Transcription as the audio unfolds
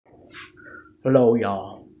Hello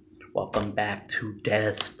y'all, welcome back to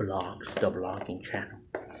Des Vlogs, the vlogging channel.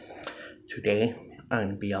 Today I'm going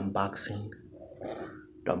to be unboxing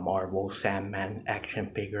the Marvel Sandman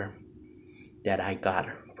action figure that I got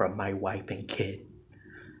from my wife and kid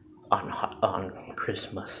on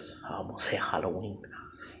Christmas. I almost say Halloween.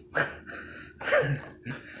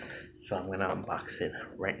 So I'm going to unbox it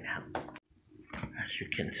right now. As you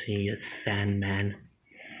can see, it's Sandman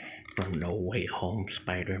from No Way Home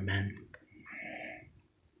Spider-Man.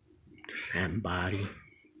 The sand body,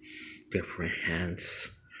 different hands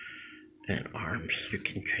and arms you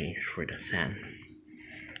can change for the sand.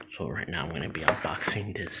 So right now I'm going to be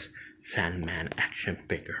unboxing this Sandman action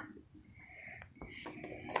figure.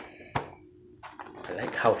 I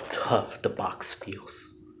like how tough the box feels,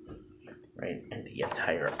 right? And the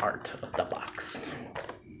entire art of the box.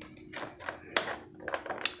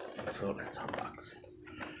 So let's unbox.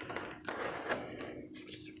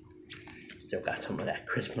 Still got some of that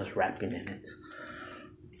Christmas wrapping in it.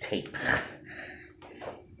 Tape.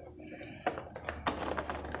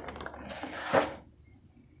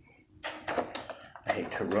 I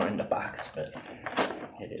hate to ruin the box, but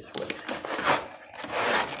it is what it is.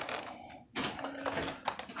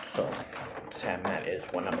 So, Sandman is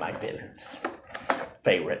one of my villains.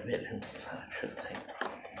 Favorite villains, I should say.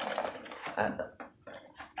 And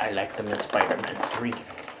I liked them in Spider-Man 3.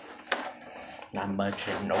 Not much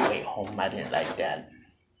in No Way Home, I didn't like that.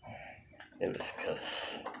 It was just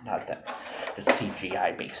not that. It's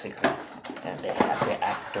CGI basically. And they had the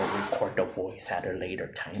actor record the voice at a later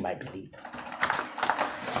time, I believe.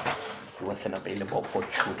 He wasn't available for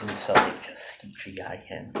shooting, so they just CGI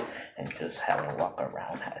him and just have him walk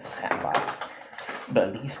around as Sandman.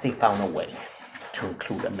 But at least they found a way to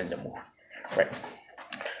include him in the movie, right?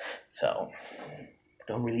 So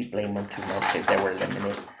don't really blame them too much if they were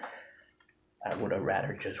limited. I would have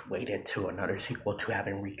rather just waited to another sequel to have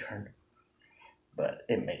him return. But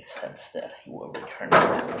it makes sense that he will return in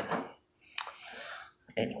that one.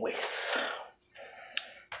 Anyways,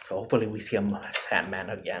 so hopefully we see him as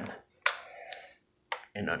Sandman again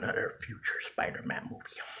in another future Spider-Man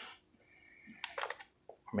movie.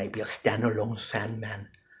 Maybe a standalone Sandman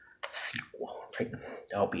sequel, right?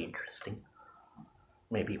 That'll be interesting.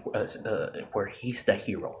 Maybe where he's the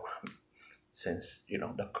hero, since you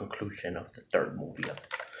know the conclusion of the third movie of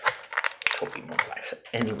Tobey Maguire.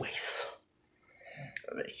 Anyways,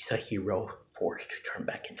 he's a hero forced to turn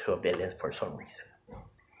back into a villain for some reason.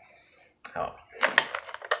 Or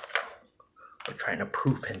trying to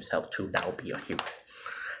prove himself to now be a hero.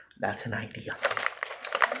 That's an idea.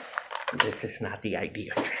 This is not the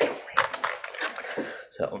idea channel.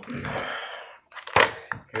 So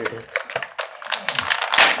here it is.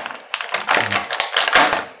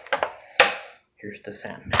 Here's the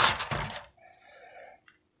Sandman.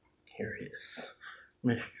 Here it is.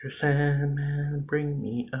 Mr. Sandman, bring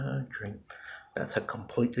me a drink. That's a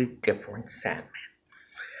completely different Sandman.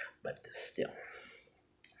 But still,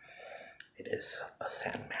 it is a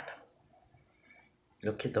Sandman.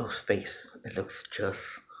 Look at those faces. It looks just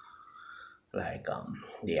like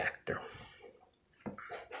the actor.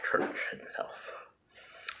 Church itself.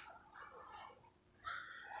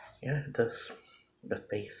 Yeah, it does. The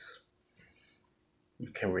face. You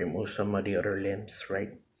can remove some of the other limbs,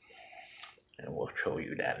 right? And we'll show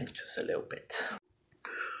you that in just a little bit.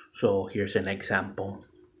 So here's an example.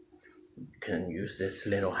 You can use this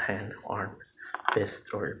little hand, arm, fist,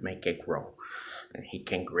 or make it grow. And he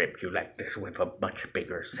can grip you like this with a much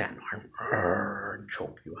bigger sand arm and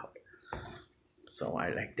choke you out. So I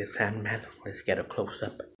like this Sandman. Let's get a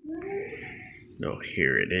close-up. So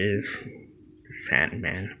here it is, the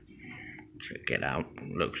Sandman. Check it out.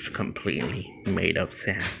 Looks completely made of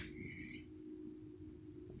sand.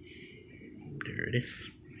 There it is.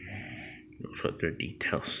 Those other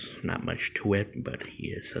details. Not much to it, but he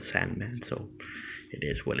is a Sandman, so it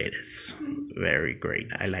is what it is. Very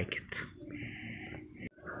great. I like it.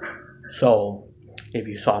 So, if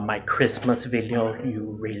you saw my Christmas video,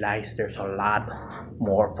 you realize there's a lot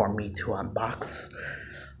more for me to unbox.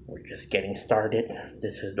 We're just getting started.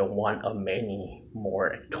 This is the one of many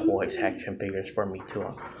more toys, action figures for me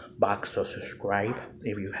to unbox. So subscribe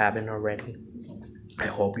if you haven't already. I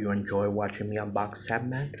hope you enjoy watching me unbox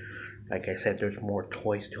Sandman. Like I said, there's more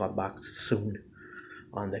toys to unbox soon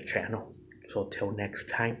on the channel. So till next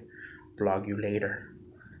time, vlog you later.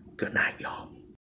 Good night, y'all.